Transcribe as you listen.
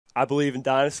I believe in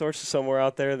dinosaurs, so somewhere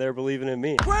out there they're believing in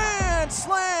me. Grand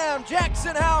slam,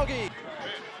 Jackson Hauge.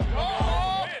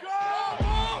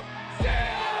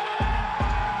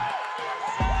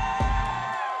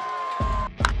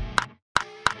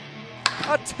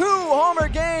 A 2-homer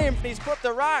game. He's put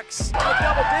the Rocks in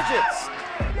double digits.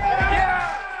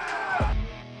 Yeah!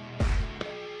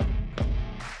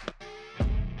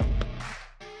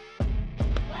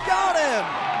 Got him!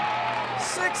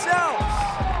 6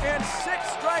 outs and 6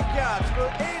 strikeouts for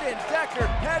Aiden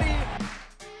Decker-Petty.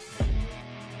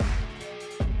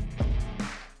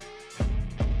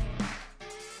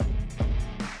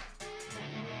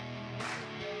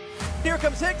 Here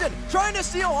comes Higdon, trying to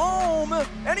steal home,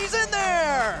 and he's in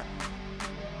there!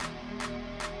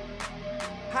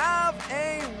 Have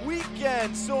a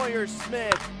weekend, Sawyer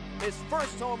Smith. His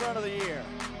first home run of the year.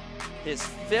 His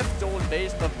 5th stolen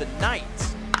base of the night.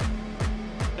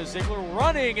 Ziegler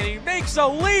running, and he makes a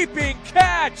leaping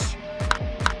catch!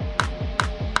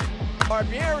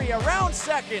 Barbieri around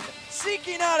second,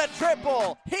 seeking out a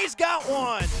triple. He's got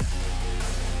one.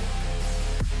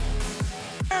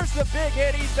 There's the big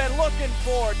hit he's been looking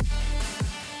for.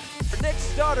 Nick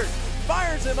Studdard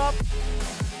fires him up.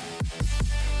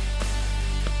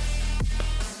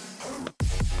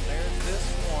 There's this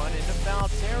one into foul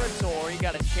territory.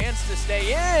 Got a chance to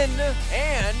stay in,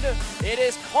 and it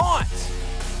is caught.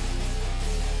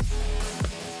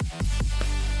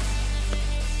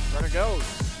 Runner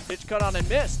goes. Pitch cut on and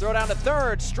miss. Throw down to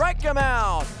third. Strike him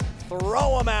out.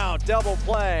 Throw him out. Double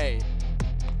play.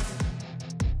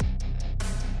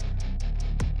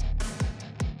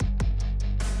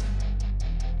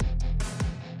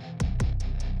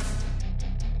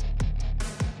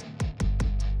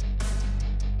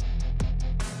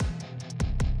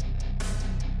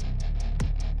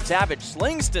 Savage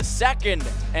slings to second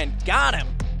and got him.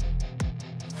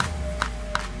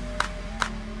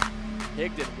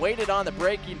 Higdon waited on the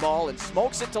breaking ball and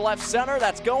smokes it to left center.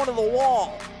 That's going to the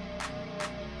wall.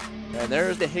 And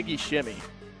there's the Higgy shimmy.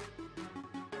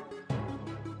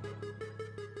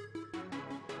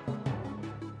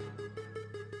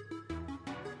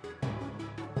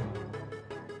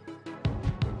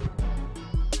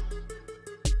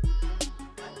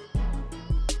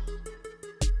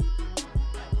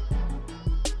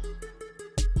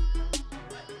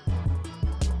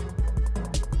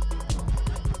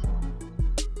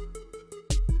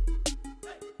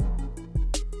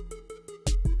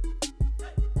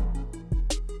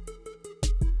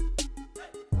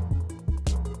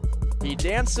 He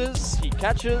dances, he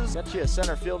catches, got you a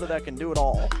center fielder that can do it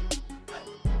all.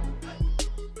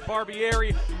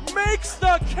 Barbieri makes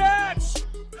the catch!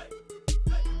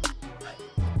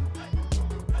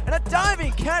 And a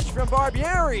diving catch from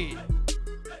Barbieri.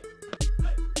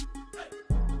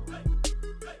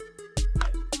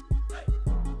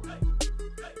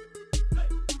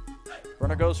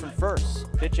 Runner goes from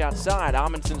first. Pitch outside.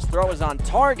 Amundsen's throw is on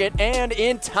target and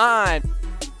in time.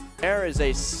 There is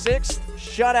a 6th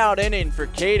shutout inning for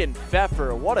Caden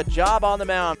Pfeffer. What a job on the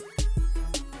mound.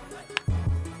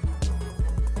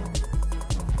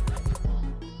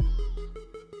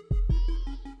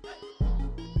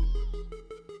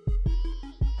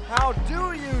 How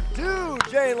do you do,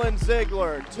 Jalen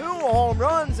Ziegler? 2 home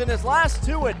runs in his last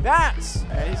 2 at-bats.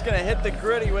 And he's going to hit the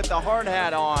gritty with the hard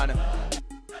hat on.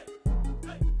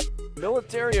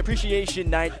 Military Appreciation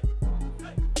Night.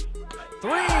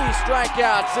 3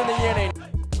 strikeouts in the inning.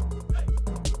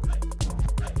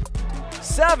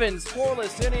 7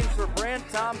 scoreless innings for Brant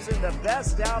Thompson, the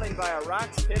best outing by a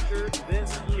Rocks pitcher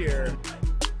this year.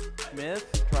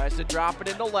 Smith tries to drop it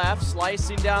into left,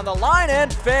 slicing down the line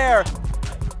and fair.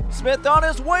 Smith on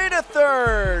his way to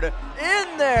third.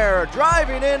 In there,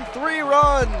 driving in 3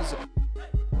 runs.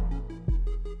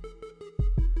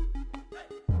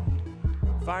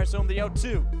 Fires home the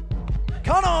 0-2.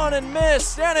 Cut on and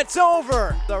miss, and it's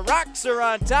over. The Rocks are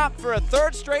on top for a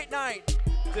 3rd straight night,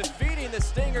 defeating the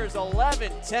Stingers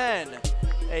 11-10.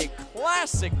 A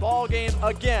classic ball game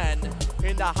again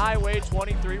in the Highway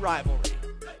 23 rivalry.